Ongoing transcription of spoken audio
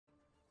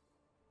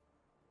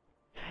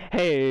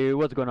Hey,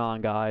 what's going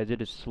on, guys?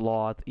 It is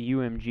Sloth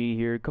UMG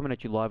here, coming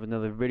at you live with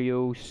another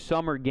video.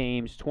 Summer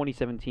Games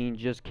 2017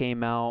 just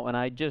came out, and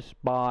I just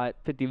bought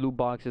 50 loot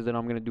boxes, and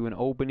I'm gonna do an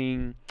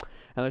opening.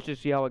 And let's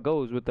just see how it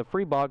goes. With the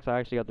free box,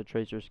 I actually got the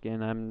Tracer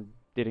skin. I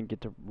didn't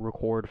get to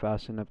record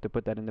fast enough to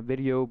put that in the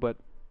video, but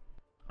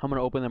I'm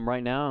gonna open them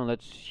right now, and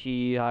let's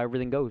see how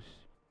everything goes.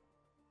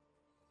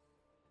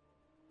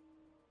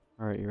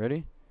 All right, you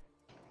ready?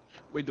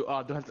 Wait,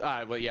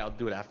 wait, yeah, I'll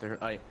do it after.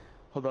 Alright,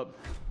 hold up.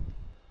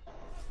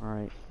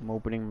 Alright, I'm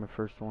opening my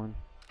first one.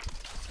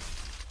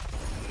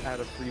 Add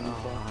a free loot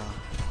box.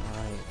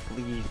 Alright,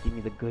 please give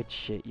me the good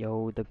shit,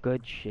 yo. The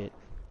good shit.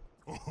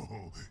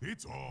 Oh,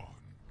 it's on.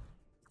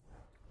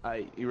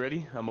 Alright, you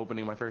ready? I'm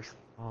opening my first.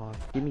 Oh,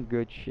 give me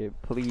good shit,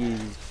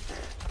 please.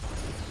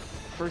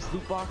 First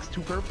loot box, 2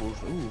 purples.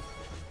 Ooh.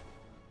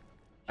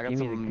 I got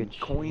some good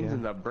coins shit, yeah.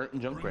 and a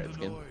burnt Junkrat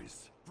skin.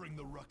 Bring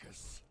the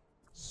ruckus.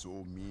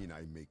 So mean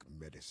I make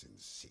medicine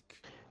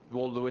sick.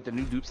 Well, with the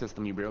new dupe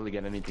system, you barely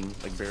get anything.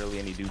 Like, barely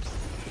any dupes.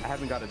 I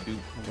haven't got a dupe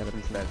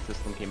since that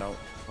system came out.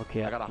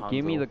 Okay, I got a Hanzo.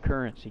 give me the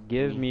currency.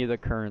 Give me the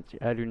currency.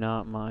 I do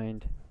not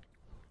mind.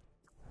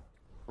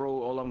 Bro,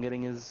 all I'm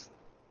getting is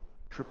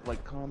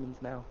like commons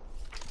now.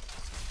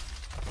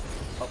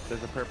 Oh,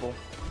 there's a purple.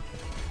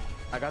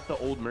 I got the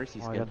old Mercy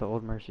skin. Oh, I got the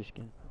old Mercy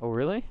skin. Oh,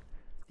 really?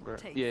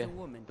 Yeah,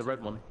 the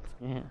red one.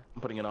 Yeah.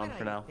 I'm putting it on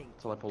for now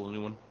until I pull a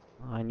new one.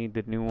 I need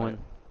the new one.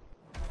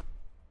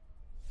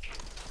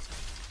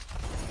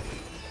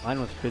 Mine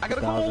was 50,000. I got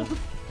a gold!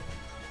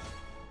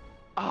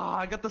 Ah,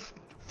 I got the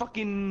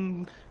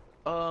fucking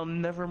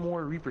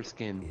Nevermore Reaper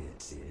skin.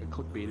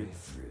 Clickbaited.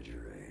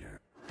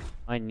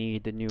 I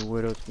need the new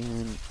Widow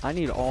skin. I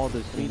need all the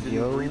Need skins, the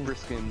yo. new Reaper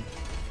skin.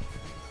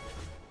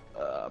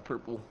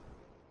 Purple.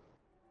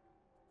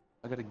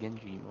 I got a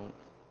Genji emote.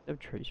 They have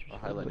Tracers. A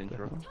highlight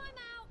intro.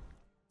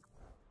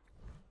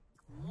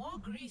 More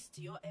grease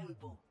to your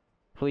elbow.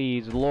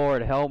 Please,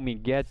 Lord, help me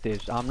get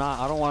this. I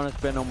don't want to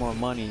spend no more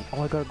money.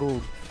 Oh, I got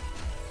gold.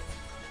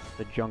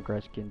 The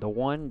Junkrat skin, the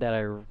one that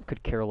I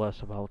could care less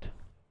about.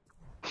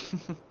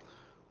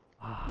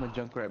 I'm a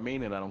Junkrat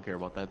main and I don't care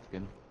about that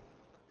skin.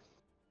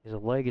 His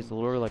leg is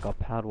literally like a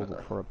paddle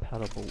for a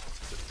paddle boat.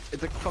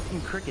 It's a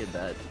fucking cricket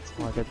that.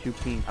 Oh, I got 2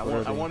 pinks. I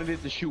wanted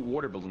it to shoot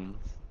water balloons.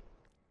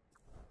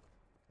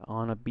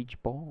 On a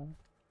beach ball.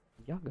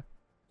 Yaga.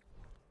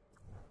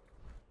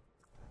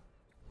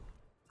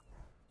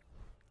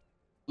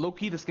 Low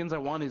key, the skins I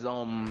want is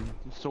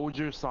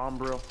Soldier,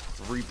 Sombra,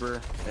 Reaper,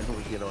 and who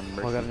we get on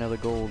Mercy. Oh, I got another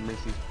gold.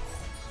 Mercy.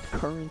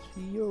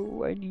 Currency,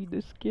 yo, I need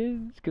the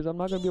skins because I'm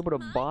not gonna be able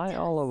to buy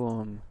all of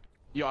them.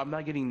 Yo, I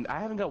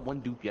haven't got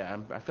one dupe yet.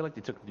 I feel like they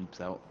took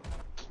dupes out.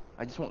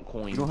 I just want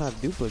coins. We don't have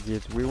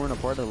duplicates. We weren't a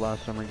part of the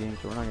last summer game,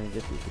 so we're not gonna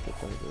get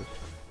duplicates like this.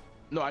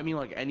 No, I mean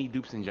like any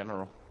dupes in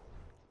general.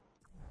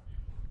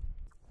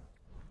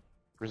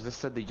 Resist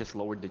said they just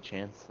lowered the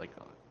chance, like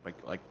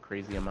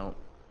crazy amount.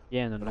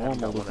 Yeah, in the But I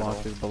haven't normal got loot one at all.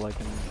 boxes, but like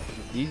in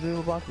these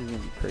little boxes, is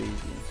gonna be crazy.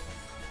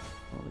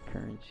 Oh, the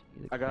currency.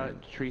 I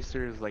got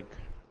Tracer's like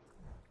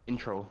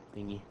intro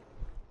thingy.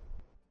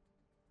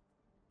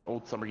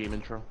 Old summer game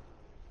intro.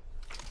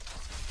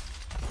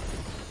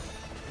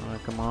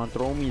 Alright, come on,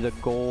 throw me the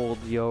gold,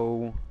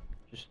 yo.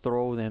 Just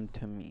throw them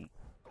to me.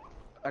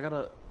 I got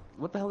a.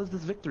 What the hell is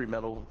this victory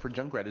medal for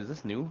Junkrat? Is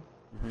this new?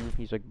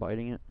 He's like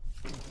biting it.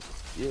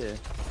 Yeah.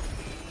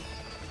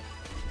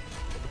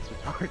 It's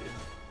retarded.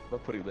 I'm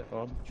not putting that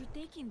on. You're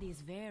taking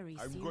this very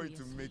seriously. I'm going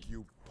to make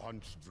you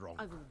punch drunk.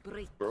 I will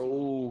break.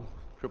 Bro,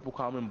 triple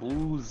common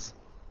blues.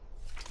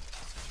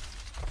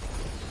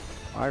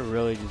 I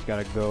really just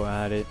gotta go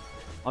at it.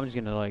 I'm just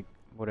gonna like,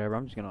 whatever,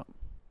 I'm just gonna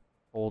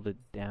hold it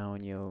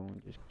down, yo,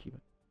 and just keep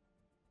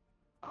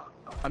it.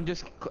 I'm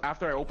just,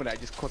 after I open it, I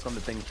just click on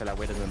the thing so that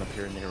way it doesn't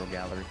appear in the hero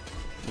gallery.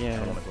 I Yeah,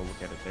 don't want to go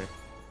look at it there.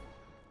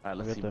 Alright,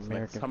 let's got see the what's next.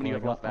 American How many you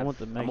flag. have left, I want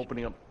Matt? the I'm Mex-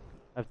 opening up.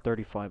 I have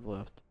 35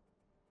 left.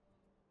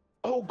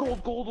 Oh,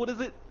 gold, what is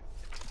it?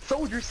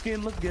 Soldier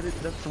skin, let's get it.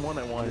 That's the one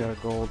I I wanted. got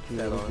a gold too,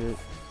 That, legit.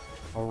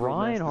 A Master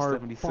Reinhardt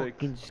 76.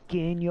 fucking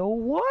skin, yo,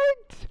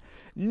 what?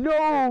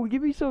 No,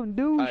 give me some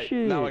new Alright,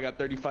 shit. now I got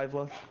 35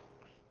 left.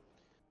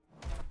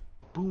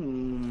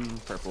 Boom,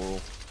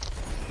 purple.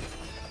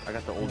 I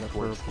got the old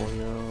purple, purple.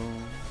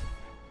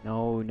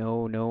 yo.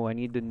 No, I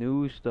need the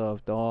new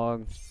stuff,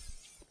 dog.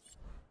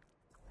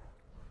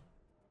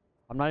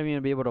 I'm not even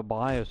gonna be able to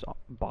buy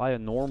a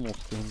normal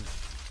skin.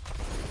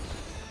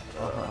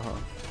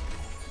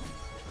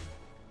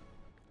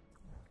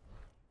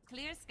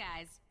 Clear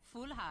skies,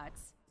 full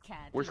hearts,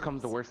 cat. Worst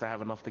comes to worst, I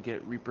have enough to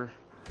get Reaper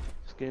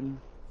skin.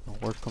 No,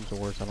 worst comes to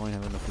worst, I don't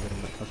even have enough to get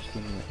enough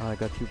skin yet. Oh, I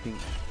got 2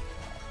 pinks.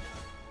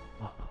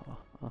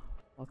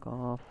 Fuck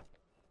off.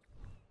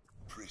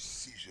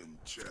 Precision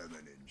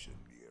German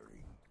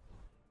engineering.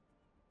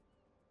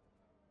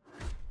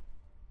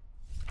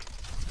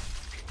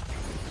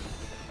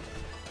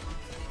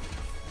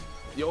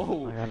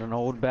 Yo, I got an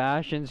old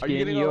Bastion Are you skin,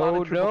 getting a lot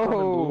yo, of triple common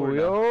blue or no?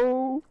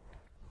 yo.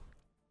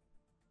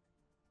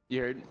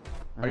 you heard?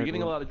 Are you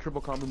getting a lot of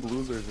triple common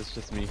blues or is this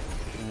just me?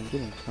 I'm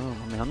getting some.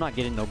 I mean, I'm not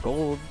getting no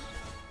golds.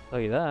 Tell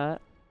you that.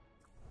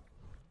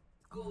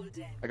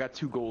 Golden. I got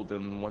 2 gold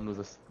and one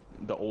was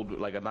the old,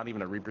 like not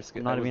even a Reaper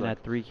skin. Not That was even a-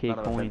 at 3K not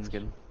an event coins.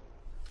 skin.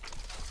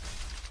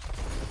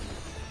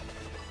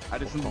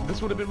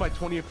 This would have been my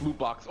 20th loot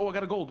box. Oh, I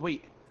got a gold.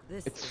 Wait,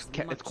 This it's is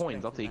it's much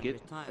coins. I'll better take than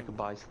it. your I time. can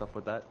buy stuff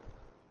with that.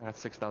 I got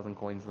 6,000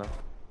 coins now.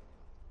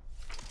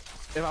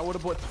 If I would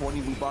have bought 20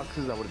 loot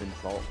boxes, I would have been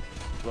salt.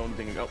 The only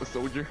thing I got was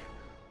soldier.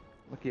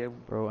 Okay,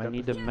 Bro, I got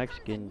need the- the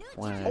Mexican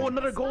flag. Oh,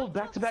 another gold.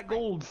 Back-to-back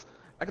golds.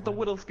 I got the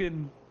Widow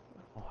skin.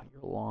 Oh,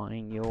 you're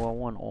lying, yo. I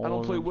want all I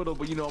don't of play them. Widow,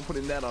 but you know I'm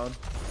putting that on.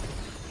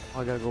 Oh,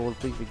 I gotta go.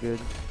 Please be good.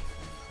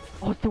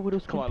 Oh, it's the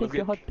Widow's Come on, skin. let's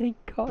Thank get God.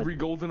 Thank God. 3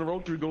 golds in a row.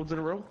 3 golds in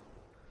a row.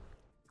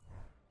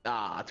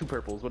 Ah, 2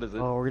 purples. What is it?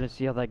 Oh, we're gonna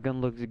see how that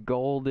gun looks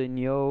golden,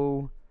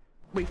 yo.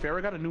 Wait,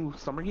 Farrah got a new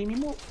summer game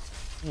emote?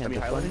 Yeah, I mean,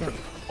 this highlight one, intro.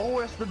 Oh,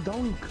 that's the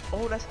dunk.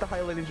 Oh, that's the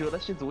highlight intro.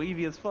 That shit's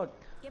wavy as fuck.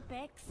 Get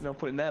back. You know,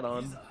 putting that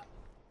on.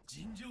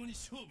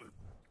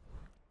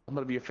 I'm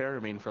gonna be a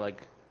Farrah main for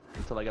like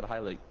until I get a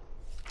highlight.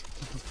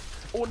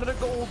 Oh, another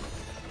gold.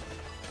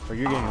 Bro,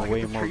 you're getting I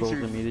way get the more gold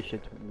tracer. than me. This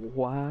shit's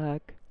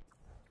whack.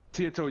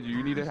 See, I told you,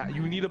 you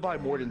need to buy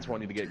more than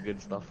 20 to get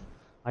good stuff.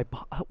 I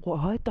bought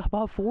what? I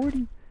bought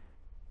 40.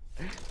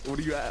 What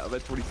do you at? I'm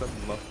at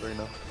 27 left right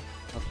now.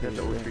 I'll You tell got the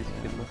you old right tracer now.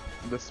 skin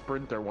left. The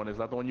sprinter one, is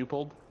that the one you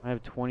pulled? I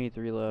have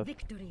 23 left.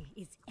 Victory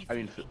is I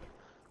mean, everything.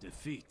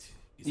 Defeat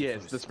is yeah, the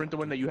is the first sprinter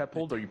one that you have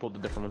pulled, or you pulled a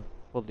different one?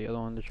 Pulled the other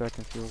one, the track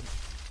and field.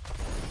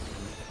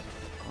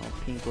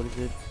 Pink, what is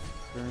it?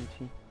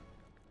 Currency.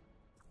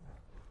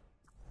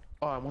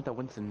 Oh, I want that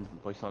Winston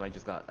voice on I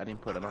just got. I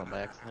didn't put it on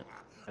by accident.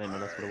 I didn't know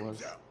that's what it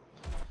was.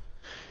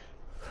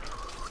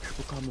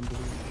 Triple common blue.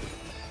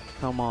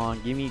 Come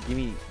on, give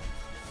me.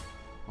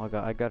 Oh,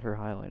 I got her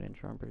highlight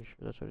intro. I'm pretty sure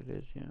that's what it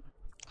is. Yeah.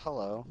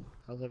 Hello.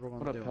 How's everyone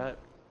What up, doing? Pat?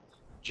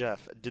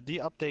 Jeff, did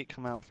the update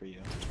come out for you?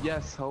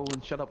 Yes, ho,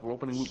 and shut up. We're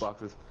opening loot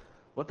boxes.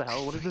 What the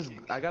hell? What is this?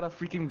 I got a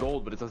freaking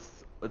gold, but it's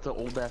an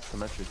old ass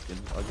symmetric skin.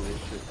 Ugly as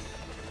shit.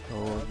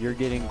 Oh, if you're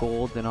getting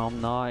gold, then I'm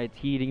not. It's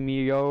heating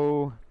me,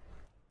 yo.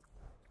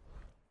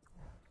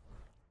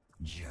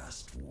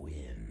 Just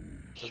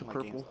win. Says Shit, my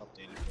game's purple.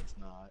 updated, but it's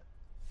not.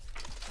 I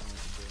don't know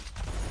what to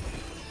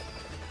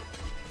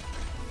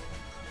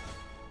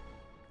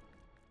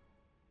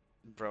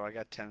do. Bro, I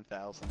got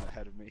 10,000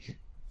 ahead of me.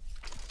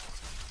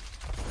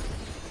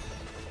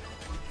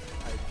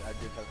 I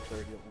did have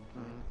 30 at one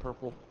point.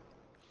 Purple.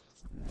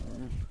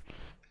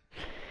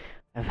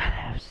 I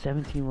have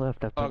 17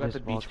 left after Oh, I got this the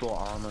box. beach ball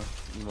armor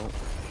emote.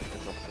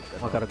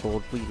 Oh, I got a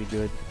gold. Please be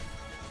good.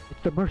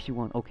 It's the mercy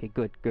one. Okay,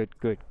 good.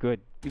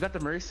 You got the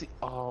mercy.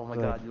 Oh my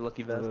Good, god, you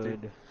lucky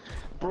bastard. Good.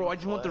 Bro, I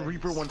just want the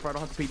Reaper one, so I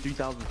don't have to pay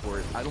 3,000 for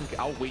it.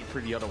 I'll wait for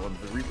the other one.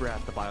 The Reaper I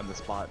have to buy on the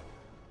spot.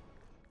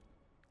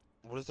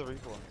 What is the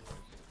Reaper one?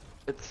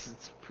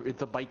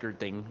 It's a biker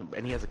thing,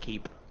 and he has a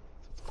cape.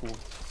 So it's cool.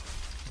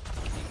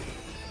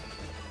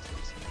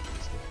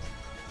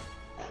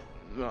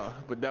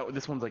 But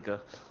this one's like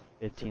a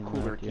 15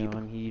 cooler left, yo. keep.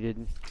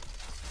 Unheated.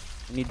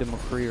 I need the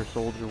McCree or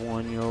Soldier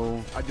one,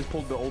 yo. I just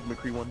pulled the old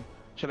McCree one.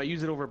 Should I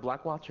use it over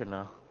Blackwatch or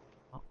no?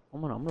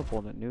 I'm gonna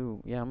pull the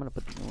new. Yeah, I'm gonna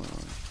put the new one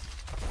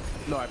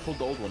on. No, I pulled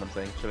the old one. I'm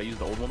saying, should I use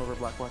the old one over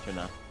Blackwatch or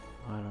no?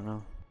 I don't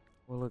know.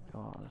 Well, look.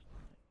 Oh,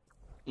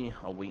 Yeah,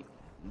 I'll wait.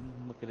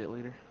 Look at it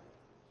later.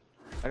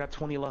 I got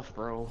 20 left,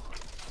 bro.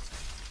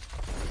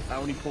 I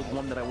only pulled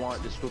one that I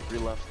want. There's still 3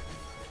 left.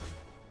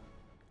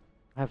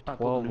 I have I pulled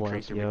 12 the new left,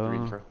 Tracer yo.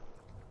 Victory intro.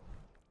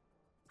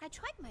 I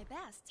tried my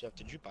best. Jeff,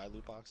 did you buy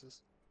loot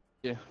boxes?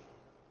 Yeah.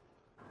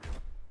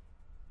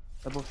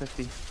 Level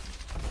 50.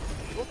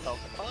 What the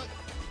fuck?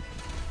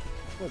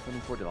 What,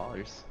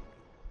 $24?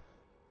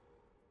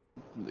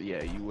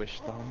 Yeah, you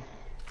wish, Tom.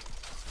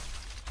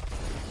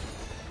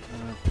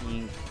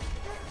 Pink.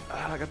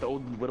 Ah, I got the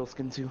old Widow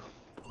skin too.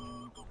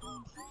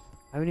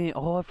 I haven't even.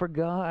 Oh, I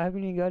forgot. I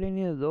haven't even got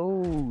any of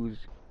those.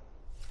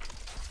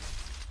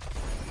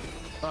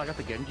 Oh, I got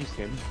the Genji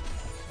skin.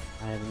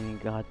 I haven't even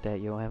got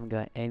that, yo. I haven't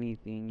got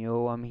anything,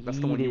 yo. I'm heated. That's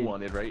the one you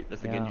wanted, right?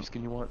 That's the Yeah. Genji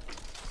skin you want?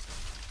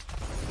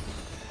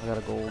 I got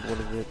a gold. What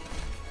is it?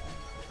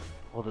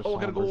 Oh, the Oh,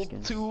 I got a Sombra gold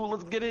skins. too.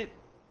 Let's get it.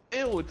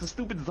 Ew, it's a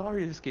stupid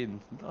Zarya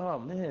skin. Oh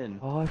man.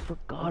 Oh, I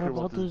forgot care about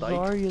about the this bike.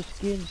 Zarya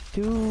skins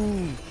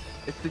too.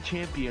 It's the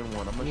champion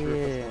one. I'm not sure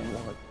if that's the one you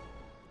Yeah. want.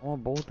 I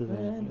want both of them,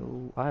 Man.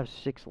 yo. I have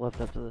 6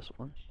 left after this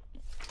one.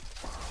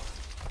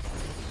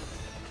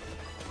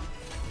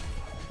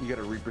 You got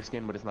a Reaper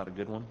skin, but it's not a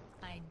good one.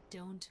 I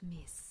don't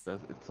miss.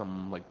 It's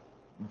some like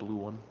blue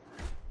one.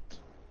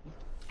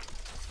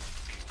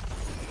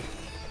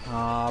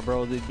 Ah,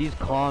 bro, these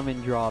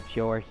common drops,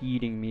 yo, are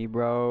heating me,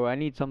 bro. I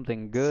need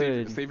something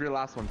good. Save your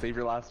last one. Save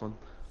your last one.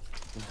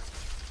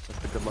 That's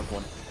the good luck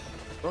one.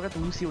 Oh, I got the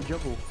Lucio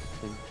Juggle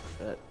thing.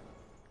 That.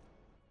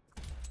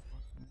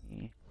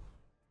 Yeah.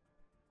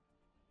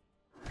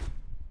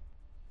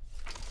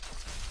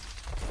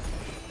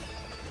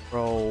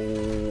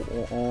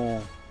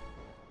 Bro,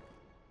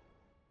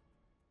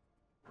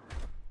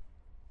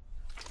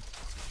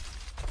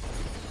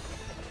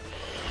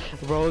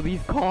 Bro,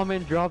 these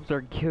common drops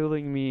are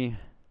killing me.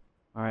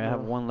 Alright, I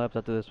have Yeah. 1 left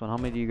after this one. How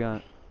many do you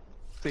got?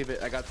 Save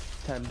it. I got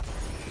 10.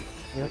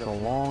 Yeah, that's a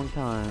long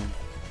time.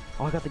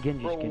 Oh, I got the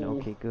Genji skin. Bro.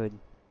 Okay, good.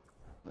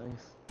 Nice.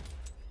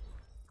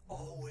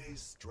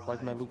 Always Why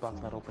is my loot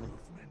box not opening?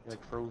 It,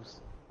 like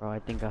froze. Bro, I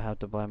think I have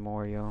to buy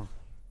more, yo.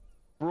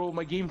 Bro,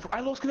 my game. I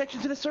lost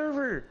connection to the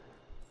server.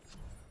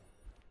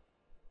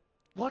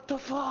 What the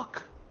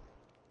fuck?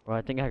 Bro,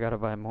 I think I gotta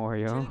buy more,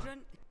 yo.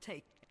 Children,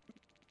 take.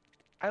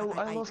 I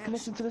lost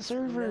connection to the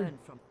server. Learn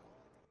from.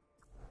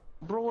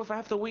 Bro, if I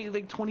have to wait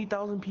like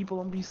 20,000 people,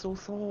 I'm gonna be so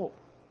salt.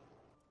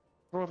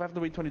 Bro, if I have to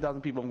wait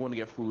 20,000 people, I'm going to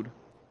get food.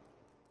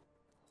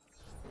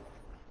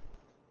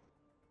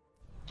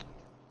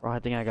 Bro, I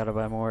think I gotta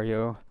buy more,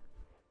 yo.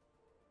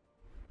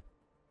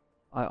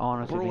 I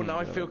honestly. Bro, think now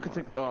I gotta feel buy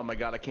more. oh my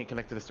god, I can't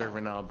connect to the server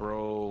now,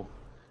 bro.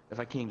 If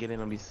I can't get in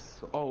on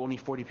these, oh, only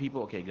 40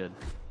 people. Okay, good.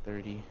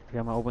 30. Okay,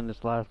 I'm gonna open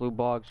this last loot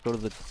box. Go to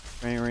the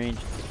training range.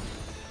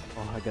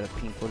 Oh, I got a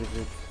pink. What is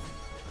it?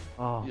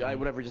 Oh, Yeah,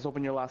 whatever. Just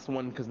open your last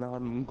one, because now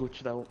I'm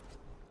glitched out.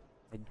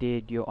 I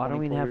did, yo. I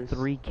don't even have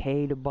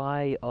 3K to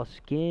buy a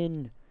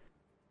skin.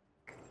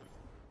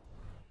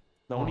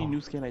 The only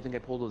new skin I think I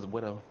pulled was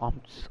Widow.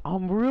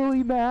 I'm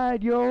really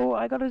mad, yo.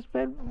 I gotta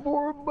spend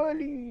more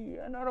money,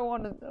 and I don't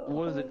want to.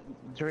 What was it?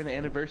 During the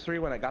anniversary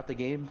when I got the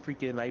game,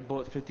 freaking, I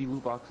bought 50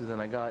 loot boxes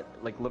and I got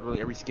like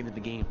literally every skin in the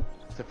game,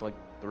 except for like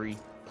 3,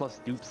 plus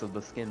dupes of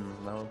the skins.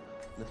 Now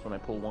this one I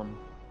pull 1.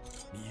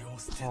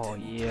 Oh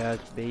yes,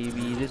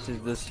 baby. This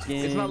is the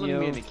skin, It's not letting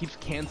yo. me in. It keeps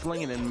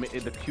canceling and then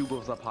the queue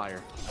goes up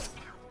higher.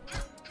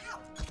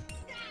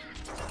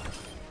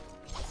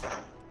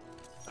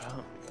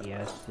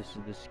 Yes, this is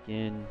the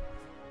skin.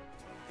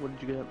 What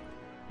did you get?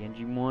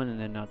 Genji one, and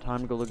then now time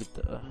to go look at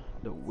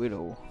the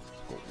Widow.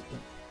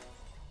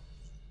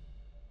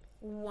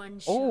 One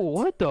shot. Oh,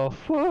 what the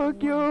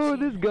fuck, yo?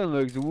 This gun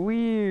looks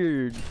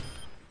weird.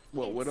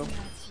 What, Widow?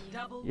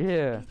 Double.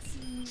 Yeah.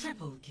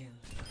 Triple kill.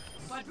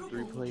 3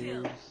 Quadruple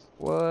players. kill.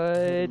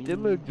 What? It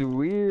looks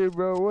weird,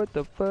 bro. What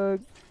the fuck?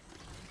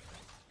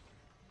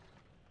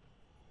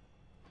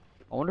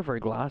 I wonder if her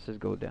glasses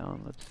go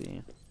down. Let's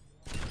see.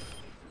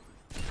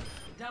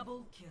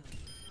 Double kill.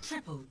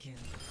 Triple kill.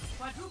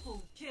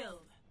 Quadruple kill.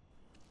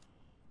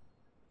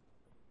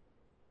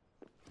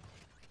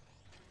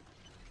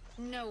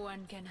 No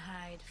one can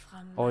hide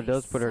from Oh, it my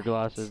does put her sight.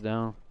 glasses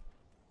down.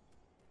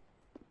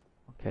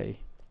 Okay.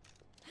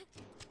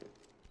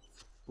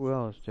 Who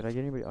else? Did I get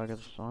anybody? Oh, I got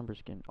the somber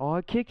skin. Oh,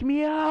 it kicked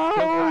me out!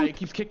 Oh, it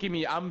keeps kicking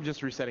me. I'm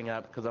just resetting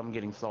app because I'm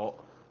getting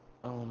salt.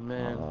 Oh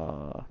man.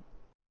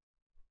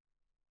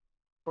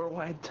 Bro,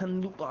 I had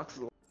 10 loot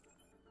boxes.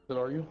 But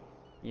are you?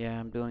 Yeah,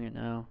 I'm doing it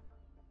now.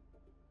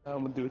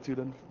 I'm gonna do it too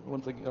then.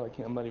 Once I oh, I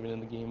can't. I'm not even in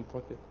the game.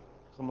 Fuck it.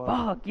 Come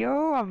on. Fuck,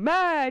 yo! I'm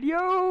mad,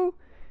 yo!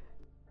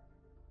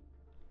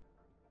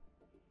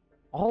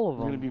 All of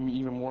I'm them. gonna be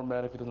even more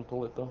mad if he doesn't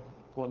pull it though.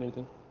 Pull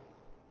anything.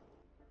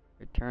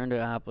 Return to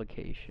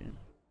application.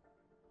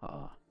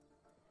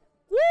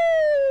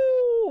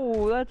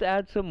 Woo! Let's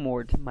add some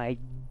more to my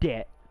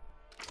debt.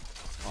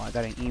 Oh, I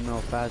got an email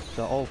fast.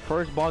 So, oh,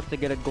 first box to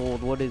get a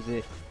gold. What is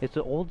it? It's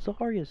an old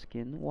Zarya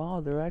skin.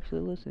 Wow, they're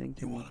actually listening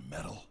to You me. want a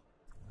medal?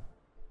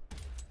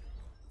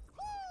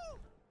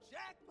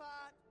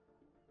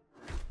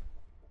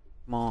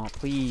 Come on,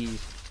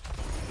 please.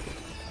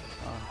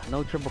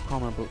 No triple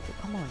combo boot.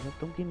 Come on,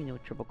 don't give me no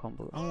triple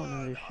combo. I don't want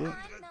none of this shit. 100%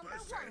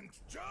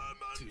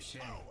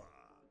 German power.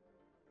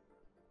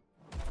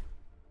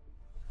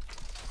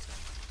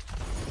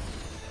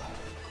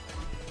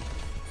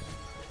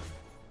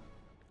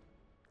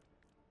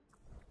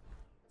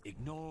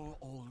 Ignore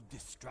all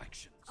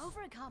distractions.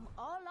 Overcome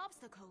all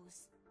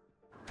obstacles.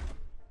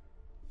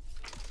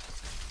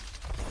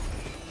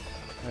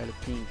 Alright,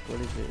 a pink.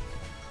 What is it?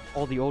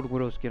 Oh, the old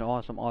Widow skin.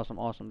 Awesome, awesome,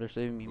 awesome. They're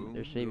saving me.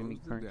 They're saving me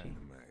currency.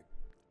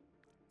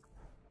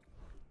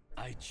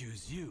 I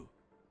choose you,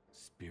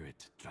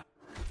 Spirit Trap.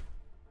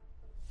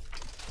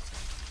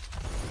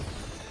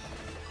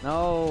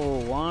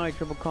 No, why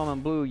triple common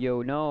blue,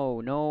 yo?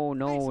 No, no,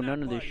 no,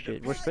 none of this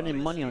shit. We're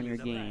spending money on your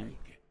game.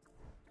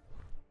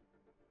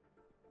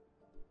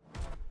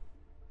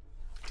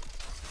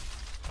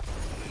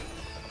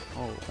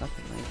 Oh, that's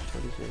a nice.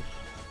 What is this?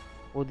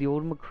 Oh, the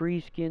old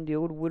McCree skin, the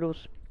old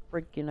Widow's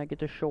freaking. I get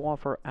to show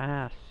off her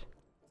ass.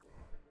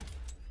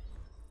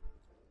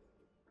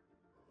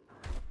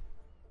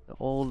 The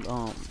old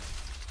old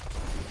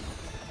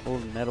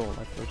metal.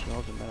 I thought she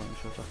also metal and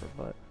shows off her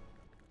butt.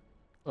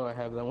 Oh, I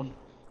have that one.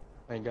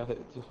 I got it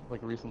just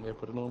like recently. I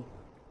put it on.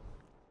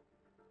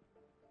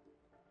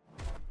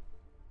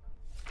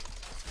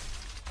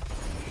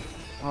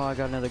 Oh, I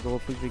got another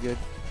gold. Please be good.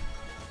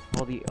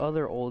 Oh, the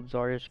other old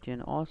Zarya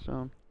skin.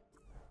 Awesome.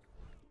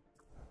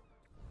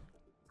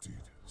 Did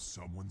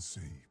someone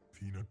say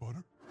peanut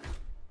butter?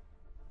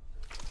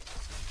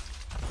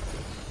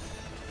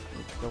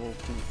 It's double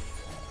pink.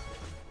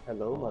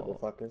 Hello, Oh.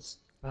 motherfuckers.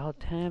 About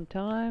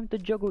time. The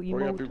juggle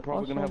emote. We're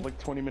probably gonna have awesome. like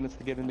 20 minutes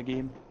to get in the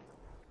game.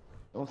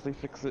 Once they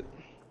fix it.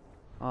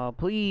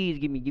 Please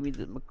give me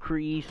the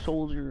McCree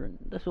soldier.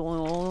 That's the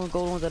only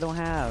gold ones I don't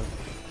have.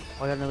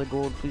 Oh, I got another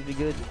gold. Please be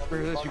good. For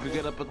this, you could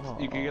get up.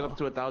 You could get up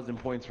to 1,000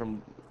 points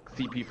from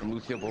CP from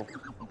Luciable.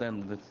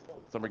 Then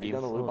Summer You games.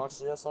 done the loot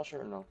boxes yet, Sasha,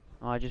 or no?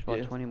 Oh, I just bought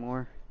Yeah. 20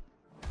 more.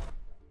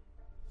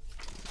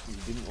 You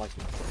didn't like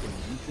fucking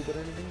YouTube it or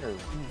anything,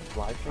 or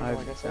live stream it,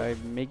 like I said?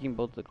 I'm making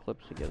both the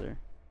clips together.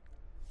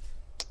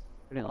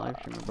 I didn't live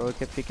stream it, bro. It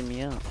kept kicking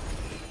me out.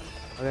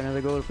 I got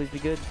another goal. Please be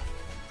good.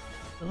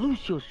 The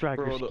Lucio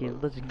Striker Bro, skin.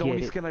 Let's the get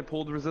only it. skin I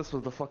pulled resist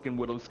was the fucking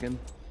Widow skin.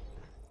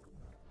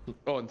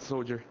 Oh, and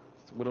Soldier.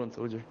 It's Widow and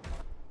Soldier.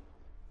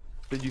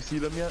 Did you see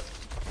them yet?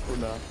 Or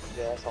not?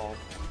 Yeah, I saw him.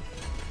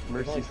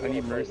 Mercy, I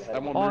need Mercy. I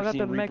want Oh, I Mercy got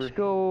the and Reaper.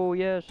 Mexico.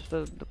 Yes,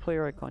 the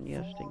player icon.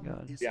 Yes, thank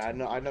God. Yeah, I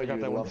know I got you that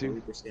would one love the too.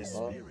 Reaper skin, huh?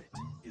 Spirit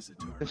is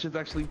eternal. That shit's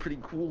actually pretty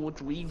cool.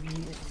 It's wavy,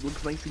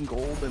 looks nice and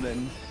gold, and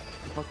then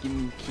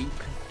fucking cape.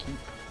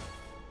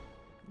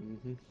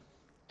 Mm-hmm.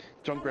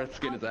 Junkrat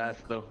skin is ass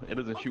though. It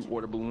doesn't shoot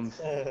water balloons.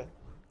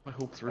 My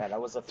hopes were Yeah,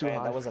 that was a too fan.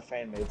 high. That was a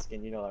fan made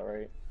skin. You know that,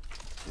 right?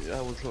 Yeah,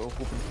 I was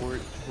hoping for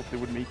it. Hope they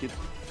would make it.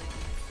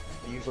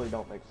 They usually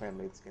don't make fan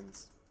made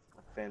skins.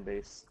 Like fan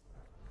base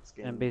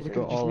skin. Fan base They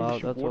go could've just all made it out,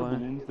 shoot that's water why.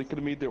 balloons. They could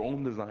have made their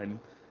own design.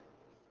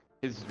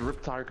 His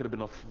rip tire could have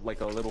been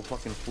like a little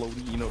fucking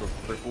floaty, you know, the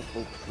purple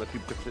floats that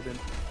people could sit in.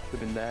 Could have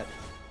been that.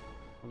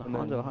 The And then-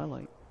 Honda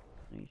highlight.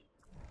 Nice.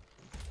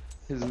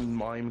 His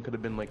mime could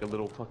have been like a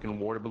little fucking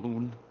water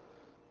balloon.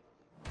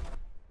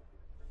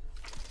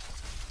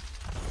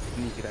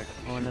 And he could actually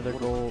Oh, shoot another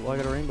water gold. Oh, I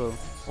got a rainbow.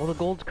 Oh, the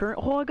gold's current.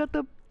 Oh, I got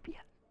the. Yes,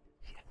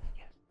 yes,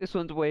 yes. This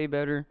one's way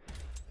better.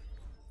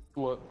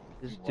 What?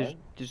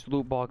 Just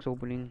loot box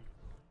opening.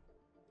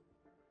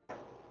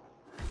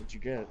 What'd you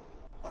get?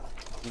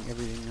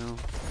 Everything now.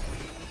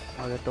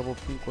 Oh, I got double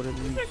pink. What are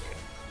these?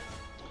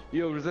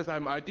 Yo, resist.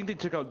 I think they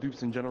took out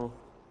dupes in general.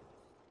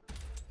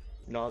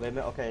 No, they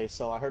meant, okay.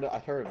 So I heard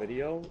a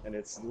video, and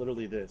it's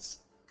literally this: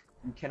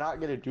 you cannot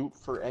get a dupe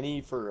for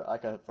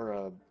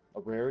a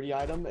rarity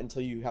item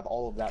until you have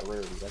all of that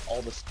rarity, like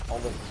all the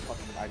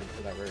fucking items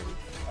for that rarity.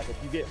 Like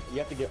if you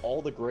have to get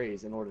all the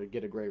grays in order to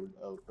get a gray.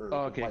 Or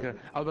Oh, okay, white. okay.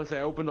 I was about to say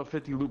I opened up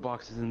 50 loot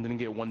boxes and didn't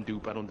get one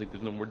dupe. I don't think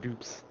there's no more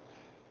dupes.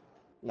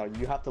 No,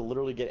 you have to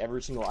literally get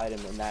every single item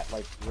in that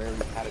like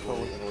rarity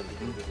category in order to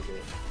be able to get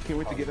it. Can't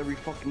wait to get every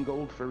fucking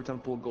gold. For every time I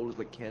pull a gold, it's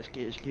like cash,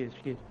 cash, cash,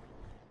 cash.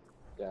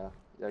 Yeah,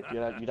 like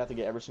you'd have to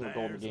get every single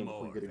gold in the game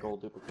before you get a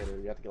gold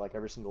duplicator. You have to get like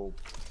every single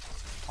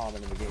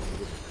common in the game to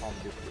get a common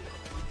duplicator.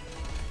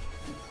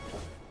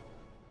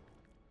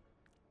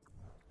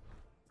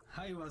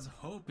 I was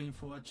hoping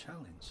for a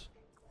challenge.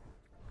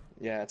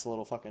 Yeah, it's a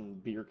little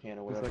fucking beer can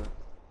or It's whatever. like-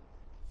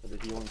 For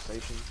the healing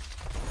station.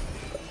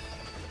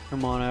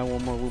 Come on, I have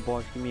one more loot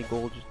box. Give me a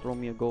gold. Just throw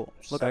me a gold.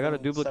 Look, I got a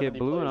duplicate 70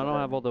 blue, and I players don't ahead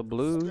have of all the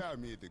blues. Spare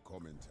me the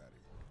commentary.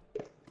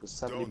 There's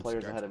 70 Don't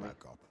players get ahead of me.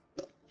 back up.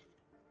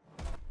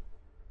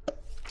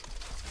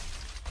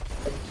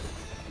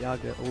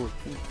 Yaga. Oh,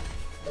 pink.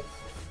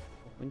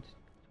 Winston.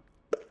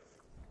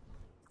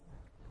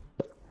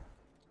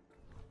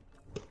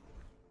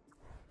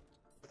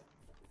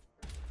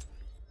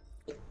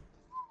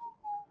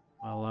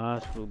 My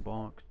last loot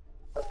box.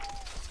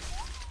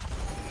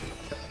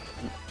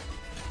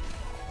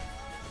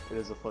 It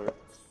is a flare.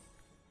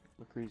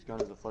 McCree's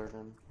gun is a flare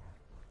gun.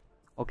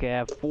 Okay, I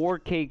have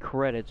 4K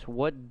credits.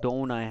 What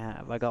don't I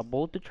have? I got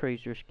both the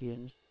Tracer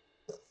skins.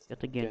 Got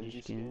the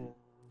Genji skin.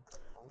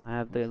 I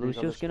have the McCree's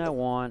Lucio other skin I skin.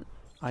 want.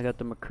 I got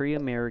the McCree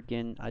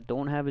American. I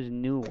don't have his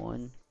new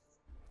one.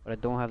 But I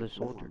don't have the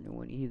Soldier new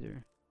one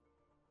either.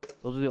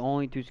 Those are the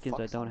only two skins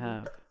Fuck I don't Soldier.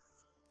 have.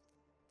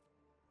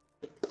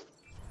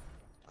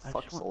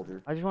 Fuck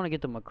Soldier. I just want to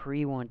get the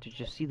McCree one to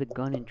just see the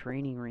gun in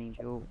training range,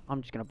 yo.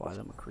 I'm just gonna buy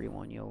the McCree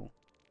one, yo.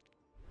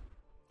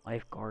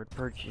 Lifeguard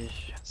purchase.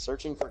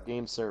 Searching for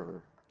game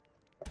server.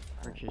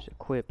 Purchase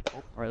equip.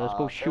 Alright, let's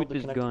go Failed shoot to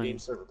this connect to gun. Game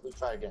server. Please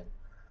try again.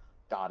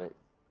 Got it.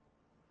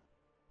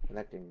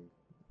 Connecting.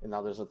 And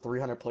now there's a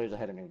 300 players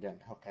ahead of me again.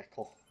 Okay,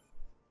 cool.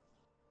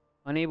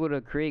 Unable to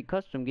create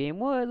custom game.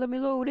 What? Let me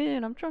load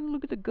in. I'm trying to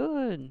look at the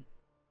gun.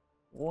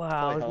 Wow,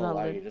 Probably it's hella not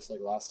laggy, like. just like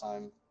last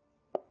time.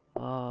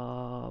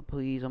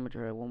 Please, I'm gonna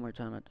try it one more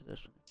time after this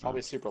one.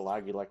 Probably super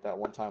laggy like that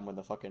one time when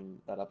the fucking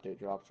that update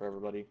dropped for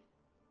everybody.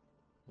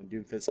 When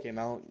Doomfist came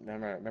out,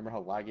 remember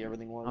how laggy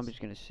everything was? I'm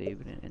just gonna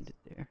save it and end it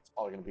there.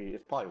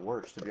 It's probably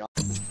worse to be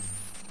honest.